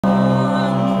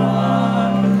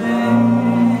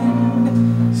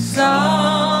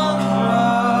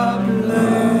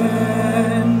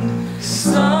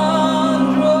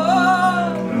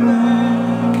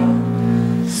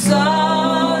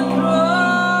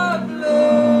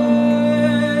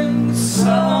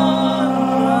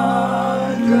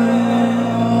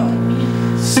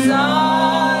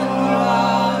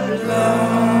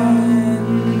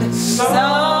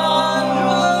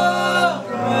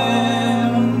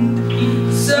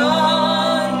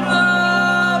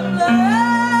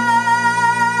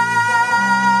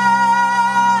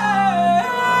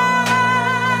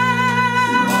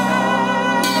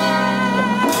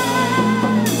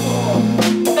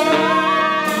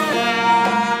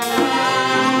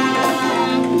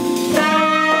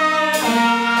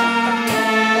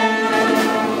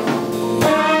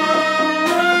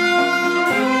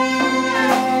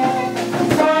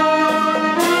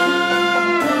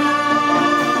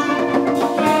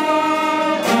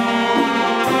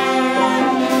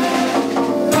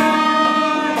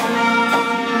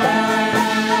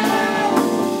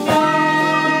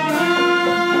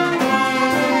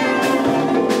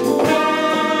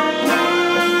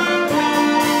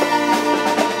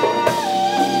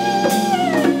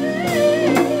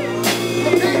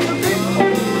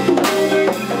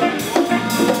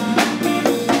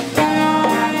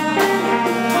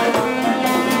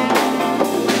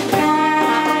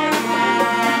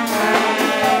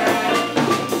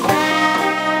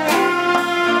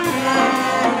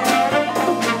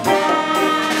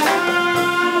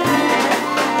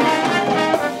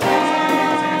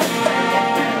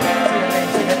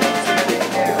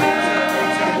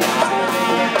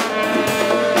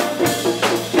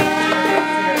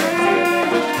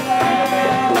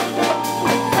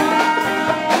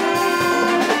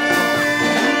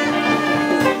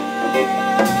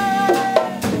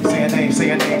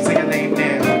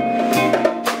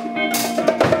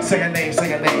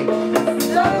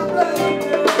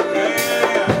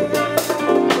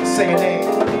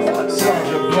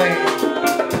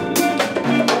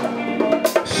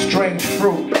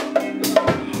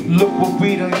Look what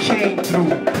we done came through.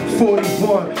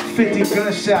 41, 50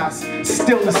 gunshots,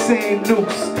 still the same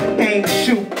nukes. Aim,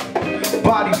 shoot,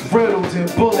 bodies riddled in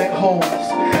bullet holes.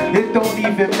 It don't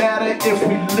even matter if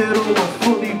we little or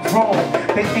fully grown.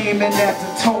 They aiming at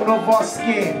the tone of our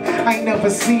skin. I ain't never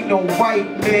seen no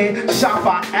white man shot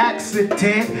by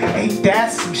accident. Ain't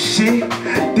that some shit?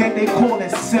 Then they call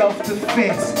it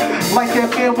self-defense. Like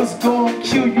that man was gonna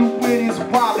kill you with his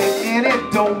wallet, and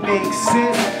it don't make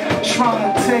sense.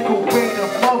 Trying to take away the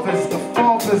mothers, the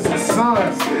fathers and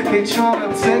sons. They trying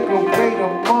to take away the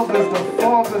mothers, the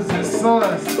fathers and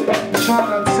sons.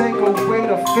 Trying to take away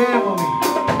the family.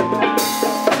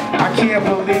 I can't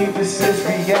believe this is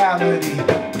reality.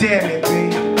 Damn it,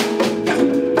 baby.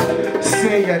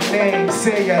 Say your name,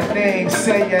 say your name,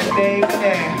 say your name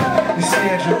now. It's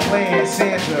Sandra playing,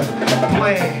 Sandra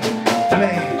playing,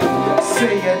 playing.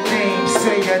 Say your name,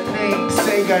 say your name,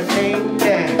 say your name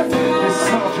now. It's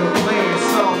Sandra playing,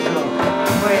 Sandra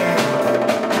playing.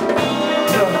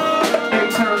 Look, they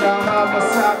turned our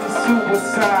homicide to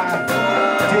suicide.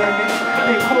 Damn it,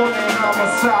 they call it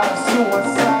homicide or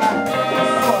suicide.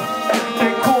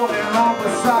 They call it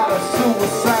homicide or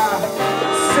suicide.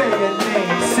 Say your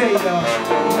name, say your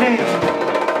name.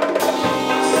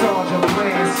 Sandra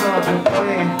playing, Sandra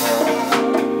playing.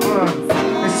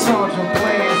 It's Sandra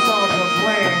playing, Sandra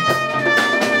playing.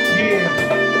 Yeah,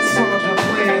 Sandra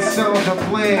playing, Sandra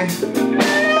playing.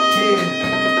 Yeah,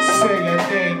 say your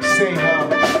name, say her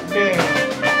name,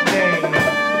 name.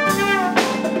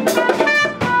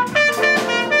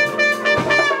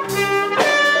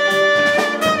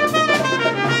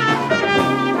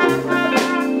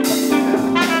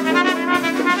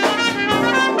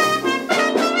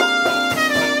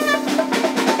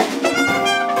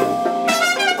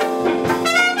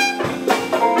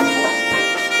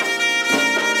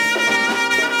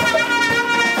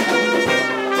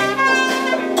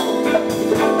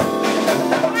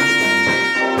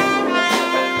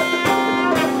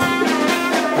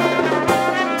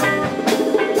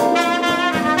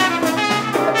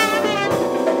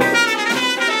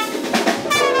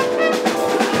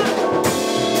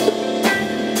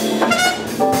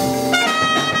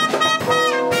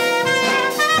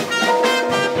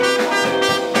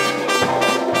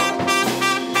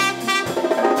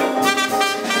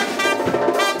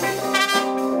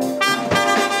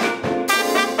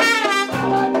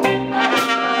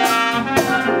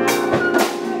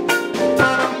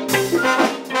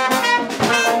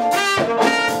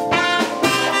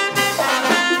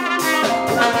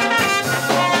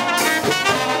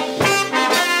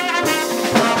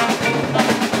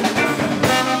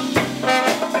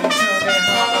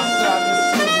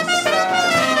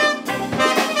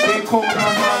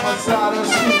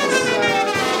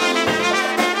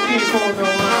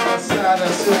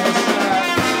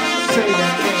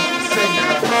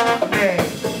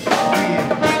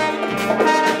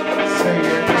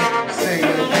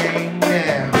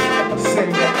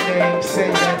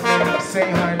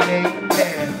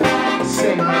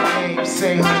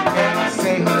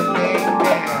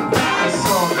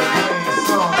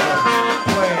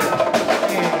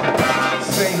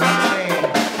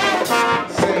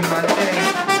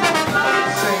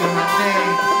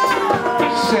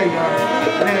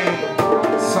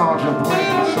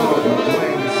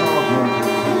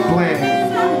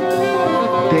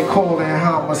 They call that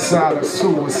homicide or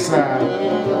suicide.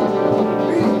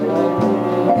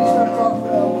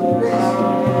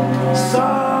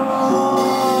 Sandra,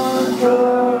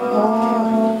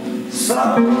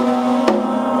 Sandra,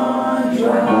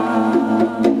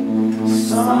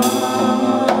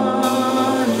 Sandra.